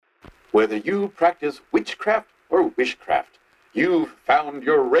Whether you practice witchcraft or wishcraft, you've found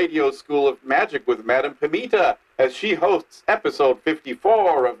your radio school of magic with Madame Pimita as she hosts episode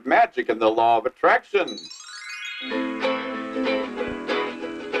 54 of Magic and the Law of Attraction.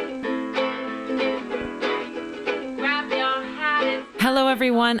 Hello,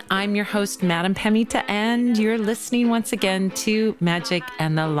 everyone. I'm your host, Madame Pimita, and you're listening once again to Magic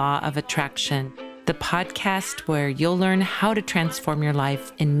and the Law of Attraction, the podcast where you'll learn how to transform your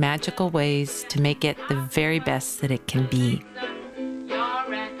life in magical ways to make it the very best that it can be.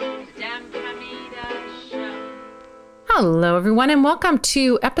 Hello, everyone, and welcome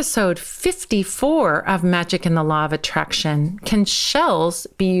to episode 54 of Magic and the Law of Attraction. Can shells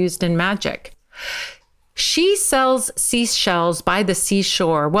be used in magic? She sells seashells by the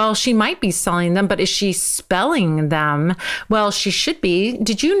seashore. Well, she might be selling them, but is she spelling them? Well, she should be.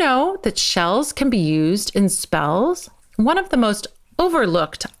 Did you know that shells can be used in spells? One of the most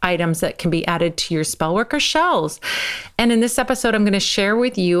overlooked items that can be added to your spell work are shells. And in this episode, I'm going to share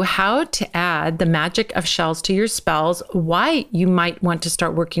with you how to add the magic of shells to your spells, why you might want to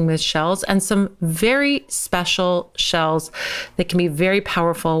start working with shells, and some very special shells that can be very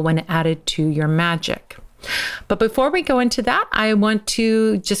powerful when added to your magic. But before we go into that, I want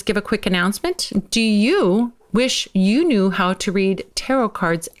to just give a quick announcement. Do you wish you knew how to read tarot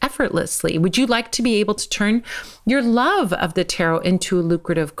cards effortlessly? Would you like to be able to turn your love of the tarot into a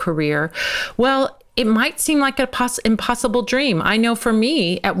lucrative career? Well, it might seem like an impossible dream. I know for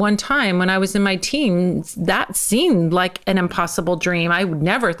me, at one time when I was in my teens, that seemed like an impossible dream. I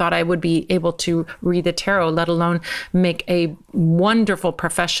never thought I would be able to read the tarot, let alone make a wonderful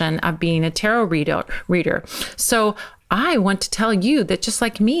profession of being a tarot reader. So I want to tell you that just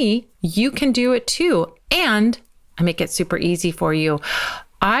like me, you can do it too. And I make it super easy for you.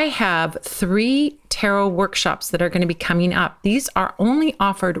 I have 3 tarot workshops that are going to be coming up. These are only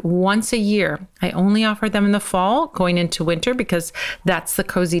offered once a year. I only offer them in the fall, going into winter, because that's the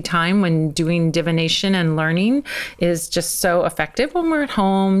cozy time when doing divination and learning is just so effective. When we're at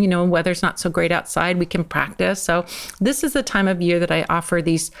home, weather's not so great outside, we can practice. So this is the time of year that I offer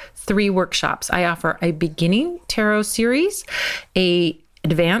these 3 workshops. I offer a beginning tarot series, a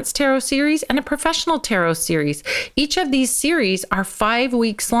advanced tarot series, and a professional tarot series. Each of these series are 5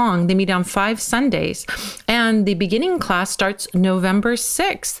 weeks long. They meet on 5 Sundays. And the beginning class starts November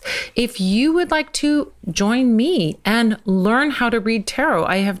 6th. If you would like to join me and learn how to read tarot,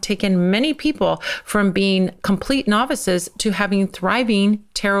 I have taken many people from being complete novices to having thriving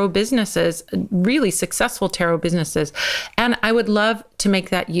tarot businesses, really successful tarot businesses. And I would love to make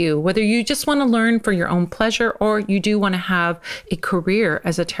that you, whether you just want to learn for your own pleasure or you do want to have a career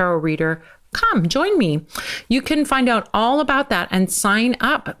as a tarot reader. Come join me. You can find out all about that and sign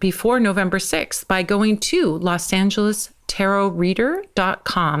up before November 6th by going to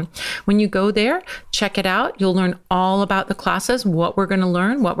LosAngelesTarotReader.com. When you go there, check it out. You'll learn all about the classes, what we're going to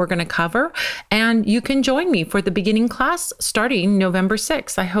learn, what we're going to cover, and you can join me for the beginning class starting November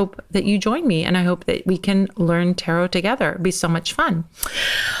 6th. I hope that you join me, and I hope that we can learn tarot together. It'll be so much fun.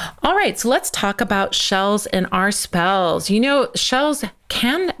 All right, so let's talk about shells in our spells. Shells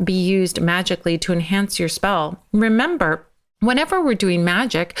can be used magically to enhance your spell. Remember, whenever we're doing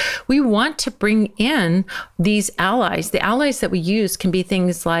magic, we want to bring in these allies. The allies that we use can be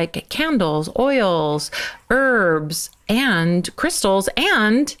things like candles, oils, herbs, and crystals,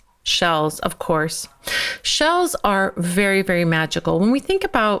 and shells, of course. Shells are very, very magical. When we think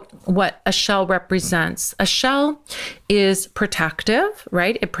about what a shell represents, a shell is protective,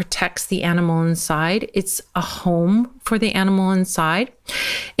 right? It protects the animal inside. It's a home for the animal inside.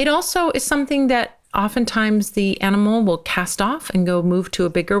 It also is something that oftentimes the animal will cast off and go move to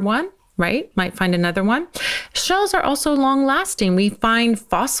a bigger one, right? Might find another one. Shells are also long lasting. We find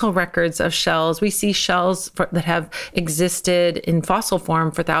fossil records of shells. We see shells that have existed in fossil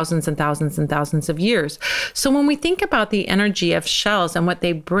form for thousands and thousands and thousands of years. So when we think about the energy of shells and what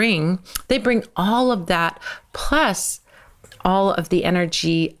they bring all of that plus all of the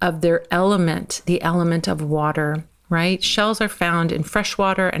energy of their element, the element of water. Right? Shells are found in fresh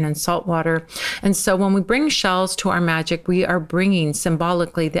water and in salt water. And so when we bring shells to our magic, we are bringing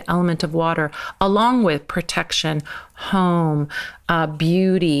symbolically the element of water along with protection, home,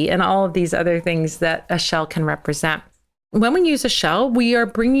 beauty, and all of these other things that a shell can represent. When we use a shell, we are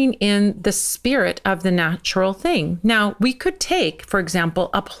bringing in the spirit of the natural thing. Now, we could take, for example,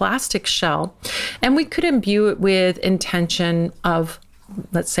 a plastic shell, and we could imbue it with intention of,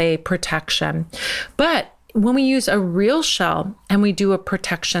 let's say, protection. But when we use a real shell and we do a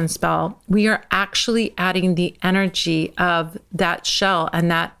protection spell, we are actually adding the energy of that shell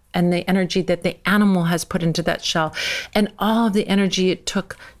and that and the energy that the animal has put into that shell and all of the energy it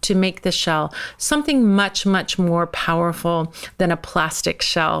took to make the shell. Something much, much more powerful than a plastic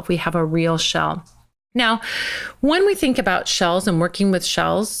shell. We have a real shell. Now, when we think about shells and working with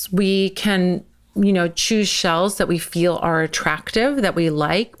shells, we can choose shells that we feel are attractive, that we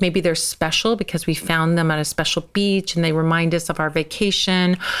like. Maybe they're special because we found them at a special beach and they remind us of our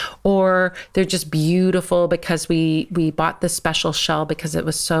vacation, or they're just beautiful because we bought the special shell because it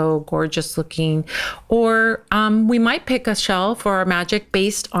was so gorgeous looking. Or we might pick a shell for our magic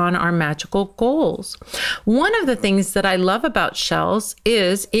based on our magical goals. One of the things that I love about shells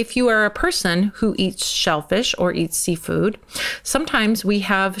is if you are a person who eats shellfish or eats seafood, sometimes we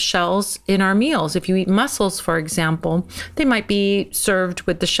have shells in our meals. If you eat mussels, for example, they might be served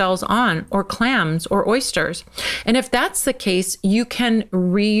with the shells on, or clams or oysters. And if that's the case, you can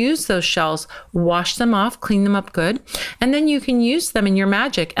reuse those shells, wash them off, clean them up good, and then you can use them in your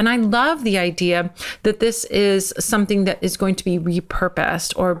magic. And I love the idea that this is something that is going to be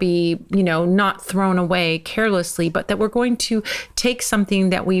repurposed or be, not thrown away carelessly, but that we're going to take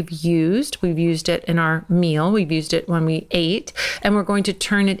something that we've used it in our meal, we've used it when we ate, and we're going to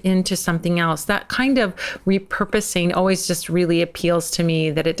turn it into something else. That kind of repurposing always just really appeals to me,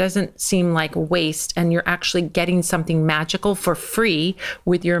 that it doesn't seem like waste and you're actually getting something magical for free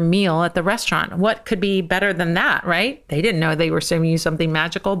with your meal at the restaurant. What could be better than that, right? They didn't know they were serving you something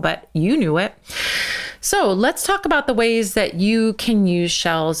magical, but you knew it. So let's talk about the ways that you can use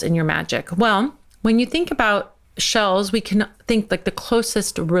shells in your magic. Well, when you think about shells, we can think like the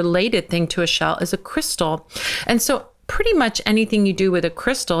closest related thing to a shell is a crystal. And so pretty much anything you do with a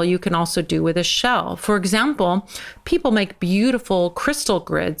crystal, you can also do with a shell. For example, people make beautiful crystal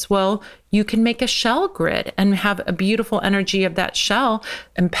grids. Well, you can make a shell grid and have a beautiful energy of that shell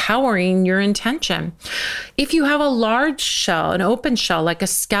empowering your intention. If you have a large shell, an open shell, like a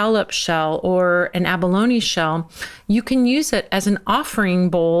scallop shell or an abalone shell, you can use it as an offering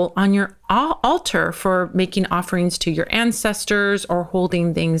bowl on your altar for making offerings to your ancestors, or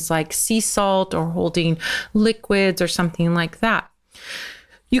holding things like sea salt, or holding liquids or something like that.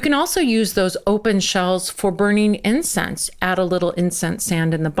 You can also use those open shells for burning incense. Add a little incense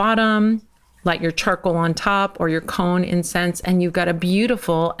sand in the bottom, light your charcoal on top, or your cone incense, and you've got a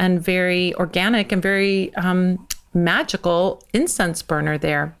beautiful and very organic and very magical incense burner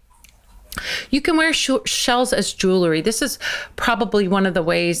there. You can wear shells as jewelry. This is probably one of the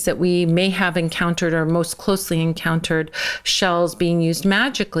ways that we may have encountered, or most closely encountered, shells being used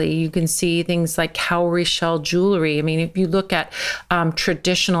magically. You can see things like cowrie shell jewelry. I mean, if you look at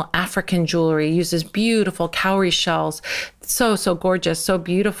traditional African jewelry, it uses beautiful cowrie shells. So gorgeous, so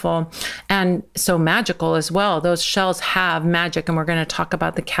beautiful, and so magical as well. Those shells have magic, and we're going to talk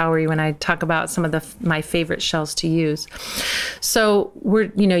about the cowrie when I talk about some of my favorite shells to use. So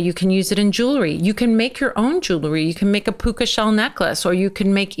you can use it in jewelry. You can make your own jewelry. You can make a puka shell necklace, or you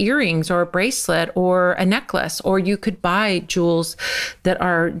can make earrings or a bracelet or a necklace, or you could buy jewels that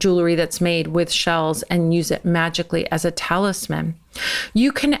are jewelry that's made with shells and use it magically as a talisman.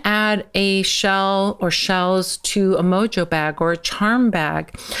 You can add a shell or shells to a mojo bag or a charm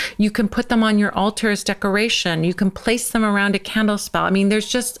bag. You can put them on your altar as decoration. You can place them around a candle spell. I mean, there's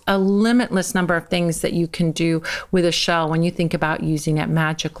just a limitless number of things that you can do with a shell when you think about using it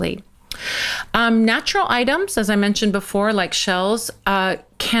magically. Natural items, as I mentioned before, like shells,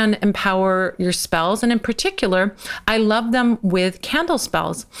 can empower your spells. And in particular, I love them with candle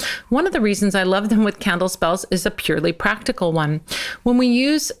spells. One of the reasons I love them with candle spells is a purely practical one. When we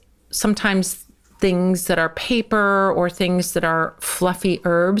use sometimes things that are paper or things that are fluffy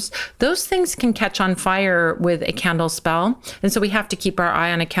herbs, those things can catch on fire with a candle spell. And so we have to keep our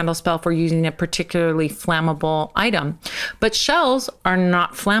eye on a candle spell if we're using a particularly flammable item. But shells are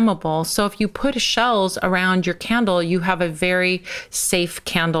not flammable. So if you put shells around your candle, you have a very safe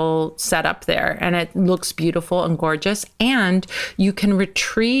candle set up there, and it looks beautiful and gorgeous. And you can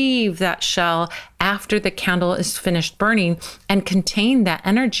retrieve that shell after the candle is finished burning and contain that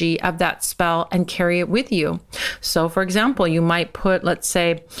energy of that spell and carry it with you. So for example, you might put, let's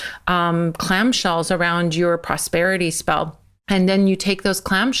say, clamshells around your prosperity spell. And then you take those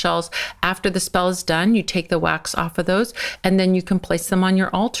clamshells after the spell is done, you take the wax off of those, and then you can place them on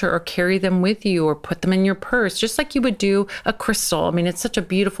your altar or carry them with you or put them in your purse, just like you would do a crystal. I mean, it's such a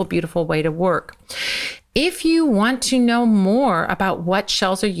beautiful, beautiful way to work. If you want to know more about what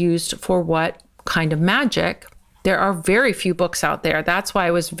shells are used for what kind of magic, there are very few books out there. That's why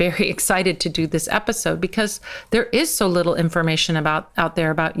I was very excited to do this episode, because there is so little information out there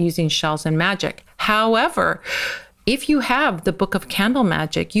about using shells in magic. However, if you have the Book of Candle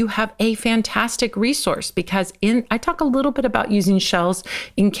Magic, you have a fantastic resource, because I talk a little bit about using shells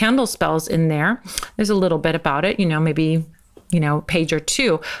in candle spells in there. There's a little bit about it, maybe, page or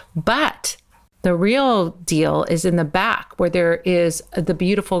two, but the real deal is in the back, where there is the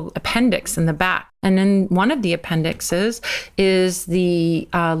beautiful appendix in the back. And in one of the appendixes is the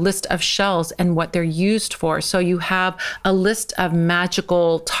list of shells and what they're used for. So you have a list of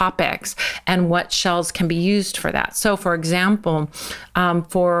magical topics and what shells can be used for that. So for example,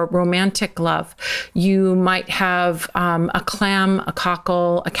 for romantic love, you might have a clam, a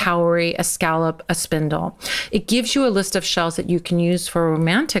cockle, a cowrie, a scallop, a spindle. It gives you a list of shells that you can use for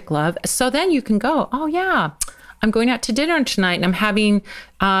romantic love. So then you can go, oh yeah, I'm going out to dinner tonight and I'm having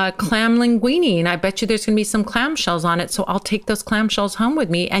clam linguine, and I bet you there's going to be some clam shells on it. So I'll take those clam shells home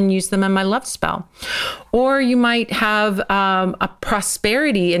with me and use them in my love spell. Or you might have a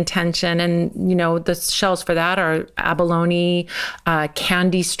prosperity intention, and the shells for that are abalone,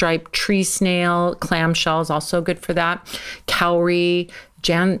 candy striped tree snail, clam shells, also good for that, cowrie,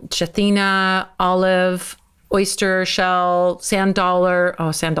 janthina, olive, oyster shell, sand dollar.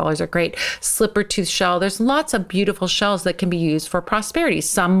 Oh, sand dollars are great. Slipper tooth shell. There's lots of beautiful shells that can be used for prosperity.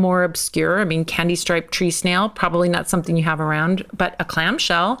 Some more obscure. I mean, candy striped tree snail, probably not something you have around, but a clam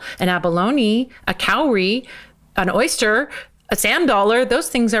shell, an abalone, a cowrie, an oyster, a sand dollar, those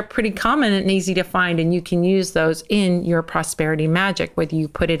things are pretty common and easy to find, and you can use those in your prosperity magic, whether you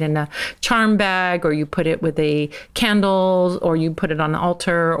put it in a charm bag or you put it with a candle or you put it on the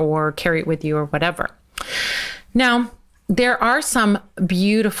altar or carry it with you or whatever. Now, there are some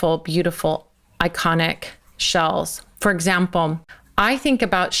beautiful, beautiful, iconic shells. For example, I think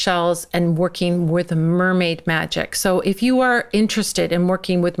about shells and working with mermaid magic. So if you are interested in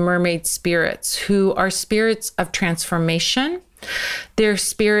working with mermaid spirits, who are spirits of transformation, they're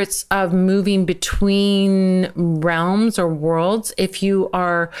spirits of moving between realms or worlds. If you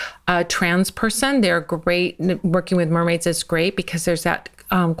are a trans person, they're great. Working with mermaids is great because there's that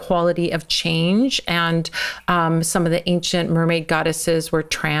quality of change, and some of the ancient mermaid goddesses were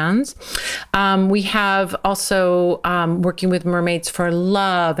trans. We have also working with mermaids for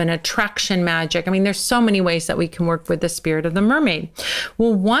love and attraction magic. I mean, there's so many ways that we can work with the spirit of the mermaid.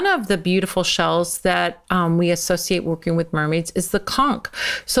 Well, one of the beautiful shells that we associate working with mermaids is the conch.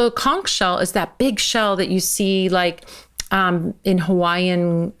 So a conch shell is that big shell that you see like in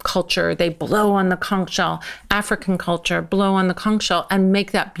Hawaiian culture, they blow on the conch shell. African culture, blow on the conch shell and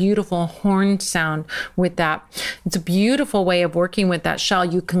make that beautiful horn sound with that. It's a beautiful way of working with that shell.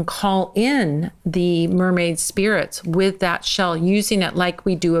 You can call in the mermaid spirits with that shell, using it like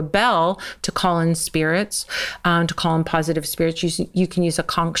we do a bell to call in spirits, to call in positive spirits. You can use a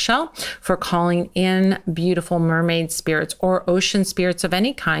conch shell for calling in beautiful mermaid spirits or ocean spirits of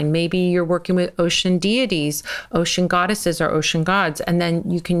any kind. Maybe you're working with ocean deities, ocean goddesses, or ocean gods, and then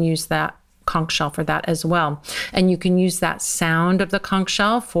you can use that conch shell for that as well. And you can use that sound of the conch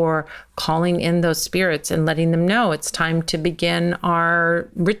shell for calling in those spirits and letting them know it's time to begin our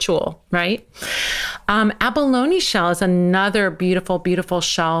ritual, right? Abalone shell is another beautiful, beautiful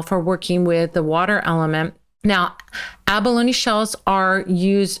shell for working with the water element. Now, abalone shells are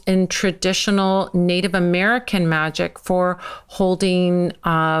used in traditional Native American magic for holding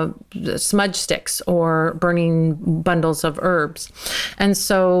smudge sticks or burning bundles of herbs. And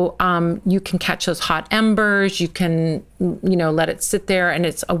so you can catch those hot embers, you can, let it sit there, and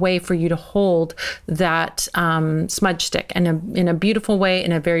it's a way for you to hold that smudge stick in a beautiful way,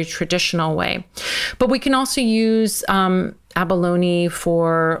 in a very traditional way. But we can also use abalone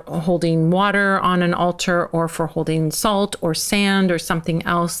for holding water on an altar, or for holding salt or sand or something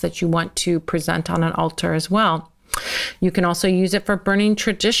else that you want to present on an altar as well. You can also use it for burning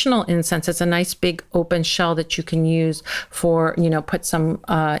traditional incense. It's a nice big open shell that you can use for, put some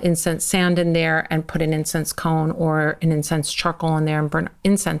incense sand in there and put an incense cone or an incense charcoal in there and burn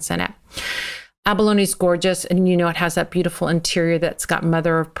incense in it. Abalone is gorgeous, and it has that beautiful interior that's got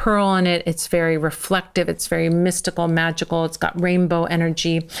mother of pearl in it. It's very reflective. It's very mystical, magical. It's got rainbow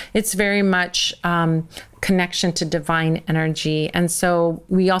energy. It's very much connection to divine energy. And so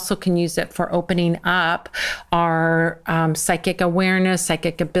we also can use it for opening up our psychic awareness,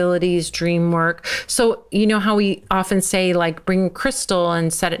 psychic abilities, dream work. So how we often say, like, bring a crystal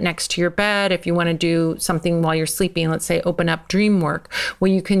and set it next to your bed to you want to do something while you're sleeping, let's say open up dream work.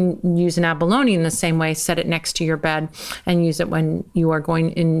 Well, you can use an abalone in the same way, set it next to your bed and use it when you are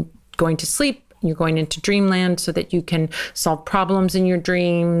going to sleep. You're going into dreamland so that you can solve problems in your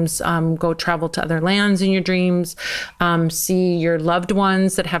dreams, go travel to other lands in your dreams, see your loved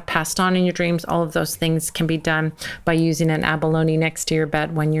ones that have passed on in your dreams. All of those things can be done by using an abalone next to your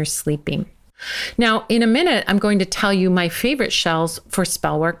bed when you're sleeping. Now, in a minute, I'm going to tell you my favorite shells for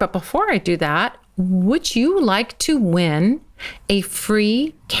spell work. But before I do that, would you like to win a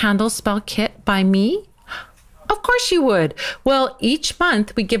free candle spell kit by me? Of course you would. Well, each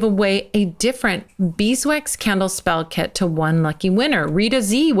month we give away a different beeswax candle spell kit to one lucky winner. Rita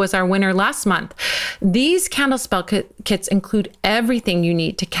Z was our winner last month. These candle spell kits include everything you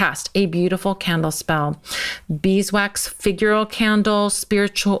need to cast a beautiful candle spell. Beeswax figural candle,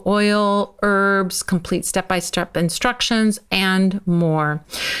 spiritual oil, herbs, complete step-by-step instructions, and more.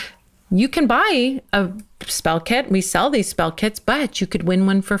 You can buy a spell kit. We sell these spell kits, but you could win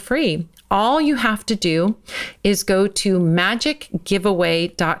one for free. All you have to do is go to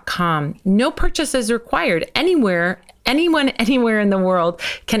magicgiveaway.com. No purchase is required. Anyone, anywhere in the world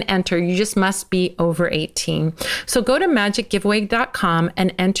can enter. You just must be over 18. So go to magicgiveaway.com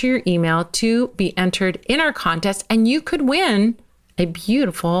and enter your email to be entered in our contest, and you could win a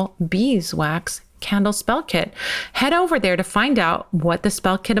beautiful beeswax candle spell kit. Head over there to find out what the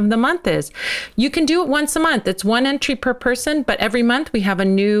spell kit of the month is. You can do it once a month. It's one entry per person, but every month we have a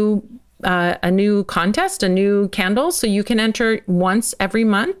new contest, a new candle. So you can enter once every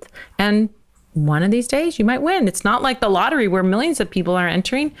month, and one of these days you might win. It's not like the lottery where millions of people are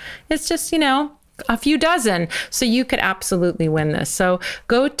entering. It's just, a few dozen. So you could absolutely win this. So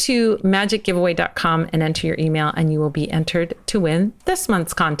go to magicgiveaway.com and enter your email, and you will be entered to win this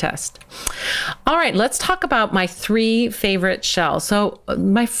month's contest. All right, let's talk about my 3 favorite shells. So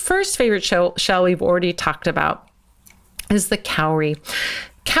my first favorite shell we've already talked about is the cowrie.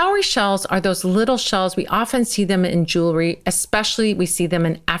 Cowrie shells are those little shells. We often see them in jewelry, especially we see them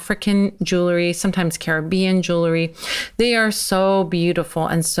in African jewelry, sometimes Caribbean jewelry. They are so beautiful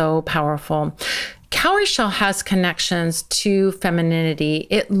and so powerful. Cowrie shell has connections to femininity.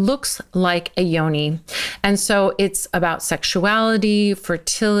 It looks like a yoni. And so it's about sexuality,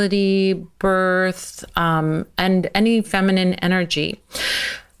 fertility, birth, and any feminine energy.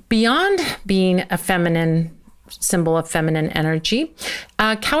 Beyond being a feminine symbol of feminine energy,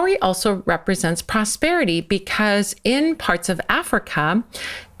 cowrie also represents prosperity, because in parts of Africa,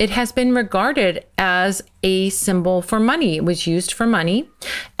 it has been regarded as a symbol for money. It was used for money.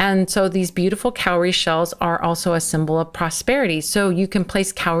 And so these beautiful cowrie shells are also a symbol of prosperity. So you can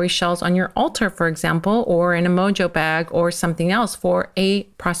place cowrie shells on your altar, for example, or in a mojo bag or something else for a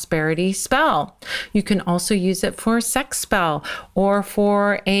prosperity spell. You can also use it for a sex spell, or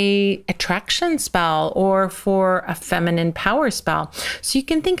for a attraction spell, or for a feminine power spell. So you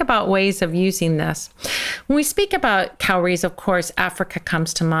can think about ways of using this. When we speak about cowries, of course, Africa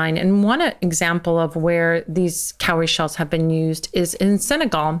comes to mind. And one example of where these cowrie shells have been used is in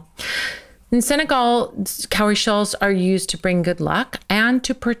Senegal. In Senegal, cowrie shells are used to bring good luck and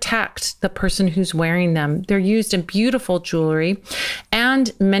to protect the person who's wearing them. They're used in beautiful jewelry,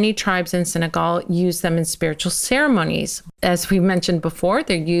 and many tribes in Senegal use them in spiritual ceremonies. As we mentioned before,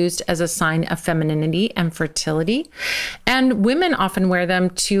 they're used as a sign of femininity and fertility. And women often wear them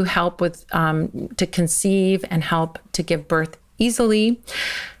to help with, to conceive and help to give birth easily.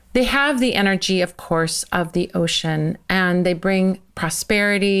 They have the energy, of course, of the ocean, and they bring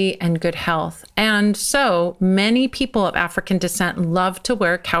prosperity and good health. And so many people of African descent love to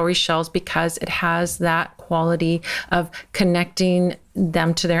wear cowrie shells because it has that quality of connecting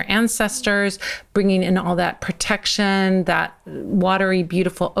them to their ancestors, bringing in all that protection, that watery,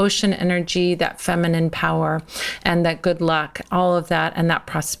 beautiful ocean energy, that feminine power, and that good luck, all of that, and that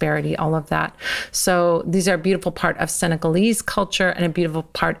prosperity, all of that. So these are a beautiful part of Senegalese culture and a beautiful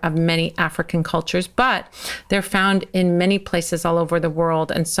part of many African cultures, but they're found in many places all over the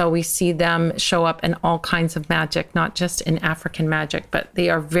world. And so we see them show up in all kinds of magic, not just in African magic, but they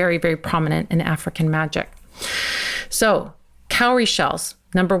are very, very prominent in African magic. So cowrie shells,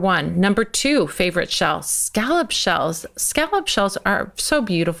 number 1. Number 2, favorite shell, scallop shells. Scallop shells are so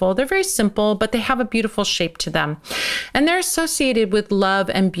beautiful. They're very simple, but they have a beautiful shape to them. And they're associated with love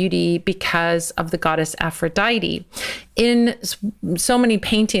and beauty because of the goddess Aphrodite. In so many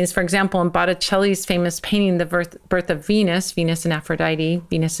paintings, for example, in Botticelli's famous painting, The Birth of Venus, Venus and Aphrodite,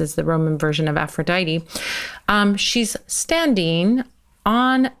 Venus is the Roman version of Aphrodite, she's standing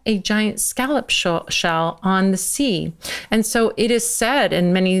on a giant scallop shell on the sea. And so it is said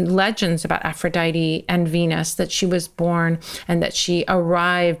in many legends about Aphrodite and Venus that she was born and that she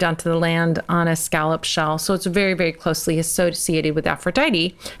arrived onto the land on a scallop shell. So it's very, very closely associated with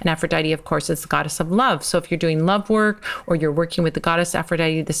Aphrodite. And Aphrodite, of course, is the goddess of love. So if you're doing love work or you're working with the goddess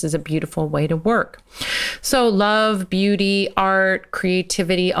Aphrodite, this is a beautiful way to work. So love, beauty, art,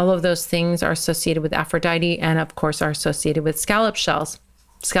 creativity, all of those things are associated with Aphrodite and, of course, are associated with scallop shells.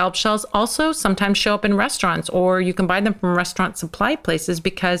 Scallop shells also sometimes show up in restaurants, or you can buy them from restaurant supply places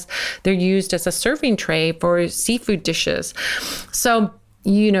because they're used as a serving tray for seafood dishes. So,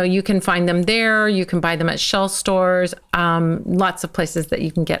 you can find them there. You can buy them at shell stores, lots of places that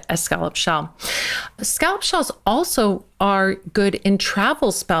you can get a scallop shell. Scallop shells also are good in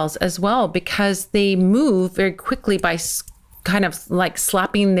travel spells as well, because they move very quickly by kind of like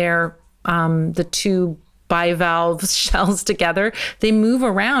slapping the two bivalve shells together. They move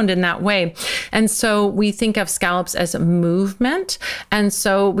around in that way. And so we think of scallops as movement. And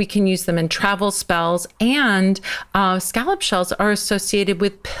so we can use them in travel spells. And scallop shells are associated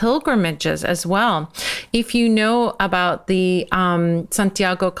with pilgrimages as well. If you know about the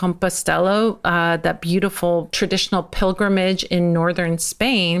Santiago Compostela, that beautiful traditional pilgrimage in northern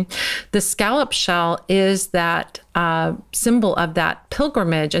Spain, the scallop shell is that symbol of that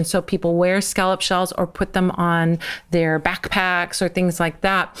pilgrimage. And so people wear scallop shells or put them on their backpacks or things like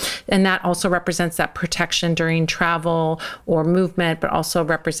that. And that also represents that protection during travel or movement, but also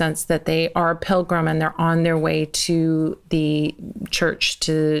represents that they are a pilgrim and they're on their way to the church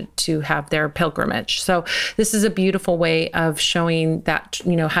to have their pilgrimage. So this is a beautiful way of showing that,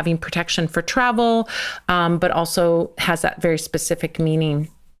 having protection for travel, but also has that very specific meaning.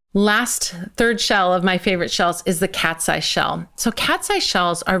 Last, third shell of my favorite shells is the cat's eye shell. So cat's eye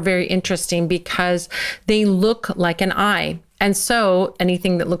shells are very interesting because they look like an eye. And so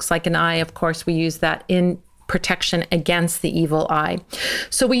anything that looks like an eye, of course, we use that in protection against the evil eye.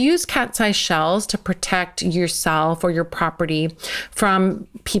 So we use cat's eye shells to protect yourself or your property from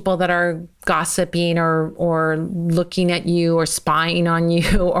people that are gossiping or looking at you or spying on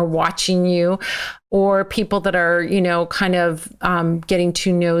you or watching you, or people that are, kind of getting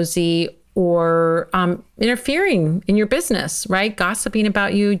too nosy or interfering in your business, right? Gossiping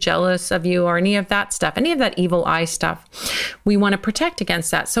about you, jealous of you, or any of that stuff, any of that evil eye stuff. We want to protect against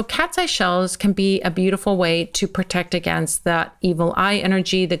that. So cat's eye shells can be a beautiful way to protect against that evil eye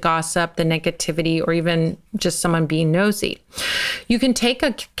energy, the gossip, the negativity, or even just someone being nosy. You can take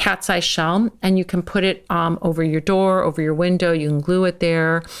a cat's eye shell and you can put it over your door, over your window. You can glue it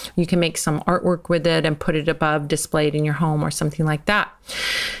there. You can make some artwork with it and put it above, displayed in your home or something like that.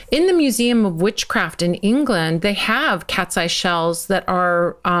 In the Museum of Witchcraft in England, they have cat's eye shells that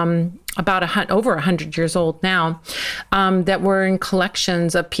are about over 100 years old now, that were in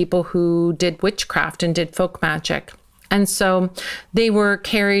collections of people who did witchcraft and did folk magic. And so they were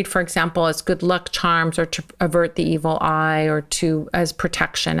carried, for example, as good luck charms or to avert the evil eye or as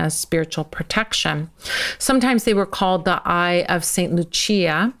protection, as spiritual protection. Sometimes they were called the Eye of St.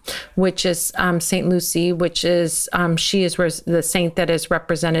 Lucia, which is St. Lucy, which is, she is the saint that is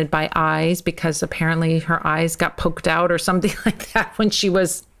represented by eyes because apparently her eyes got poked out or something like that when she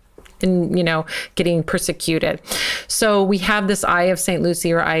was getting persecuted. So we have this Eye of St.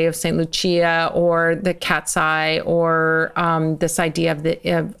 Lucy or Eye of St. Lucia or the cat's eye or this idea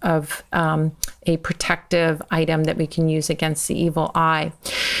of a protective item that we can use against the evil eye.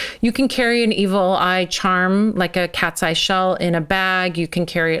 You can carry an evil eye charm like a cat's eye shell in a bag. You can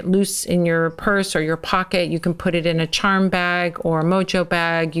carry it loose in your purse or your pocket. You can put it in a charm bag or a mojo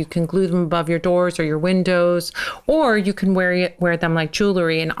bag. You can glue them above your doors or your windows, or you can wear them like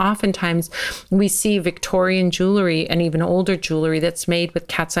jewelry. And oftentimes we see Victorian jewelry and even older jewelry that's made with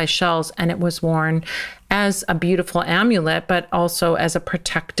cat's eye shells, and it was worn as a beautiful amulet, but also as a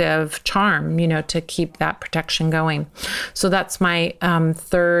protective charm, to keep that protection going. So that's my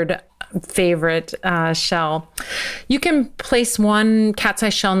third favorite shell. You can place one cat's eye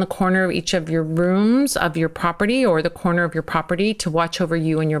shell in the corner of each of your rooms of your property or the corner of your property to watch over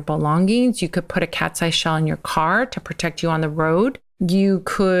you and your belongings. You could put a cat's eye shell in your car to protect you on the road. You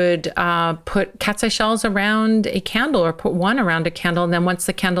could put cat's eye shells around a candle or put one around a candle. And then once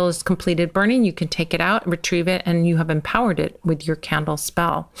the candle is completed burning, you can take it out, retrieve it, and you have empowered it with your candle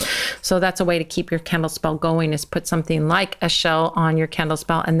spell. So that's a way to keep your candle spell going, is put something like a shell on your candle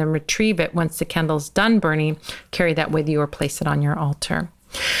spell and then retrieve it once the candle's done burning, carry that with you or place it on your altar.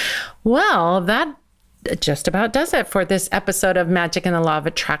 Well, that just about does it for this episode of Magic and the Law of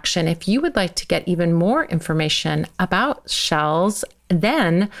Attraction. If you would like to get even more information about shells,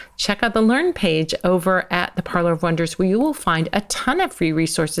 then check out the Learn page over at the Parlor of Wonders, where you will find a ton of free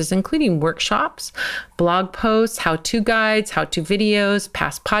resources, including workshops, blog posts, how-to guides, how-to videos,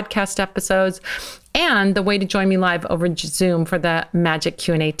 past podcast episodes, and the way to join me live over Zoom for the Magic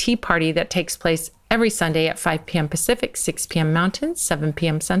Q&A Tea Party that takes place every Sunday at 5 p.m. Pacific, 6 p.m. Mountain, 7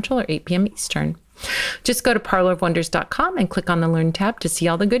 p.m. Central, or 8 p.m. Eastern. Just go to parlorofwonders.com and click on the Learn tab to see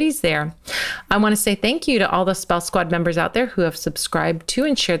all the goodies there. I want to say thank you to all the Spell Squad members out there who have subscribed to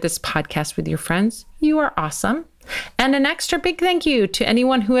and shared this podcast with your friends. You are awesome. And an extra big thank you to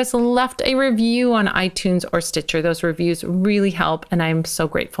anyone who has left a review on iTunes or Stitcher. Those reviews really help, and I'm so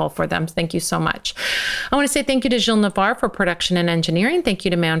grateful for them. Thank you so much. I want to say thank you to Gilles Navarre for production and engineering. Thank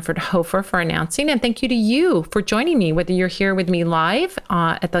you to Manfred Hofer for announcing, and thank you to you for joining me, whether you're here with me live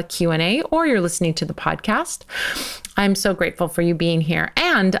at the Q&A or you're listening to the podcast. I'm so grateful for you being here,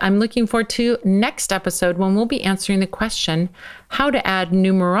 and I'm looking forward to next episode when we'll be answering the question, how to add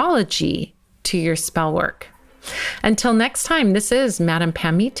numerology to your spell work. Until next time, this is Madame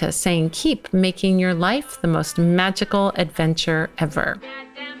Pamita saying, keep making your life the most magical adventure ever.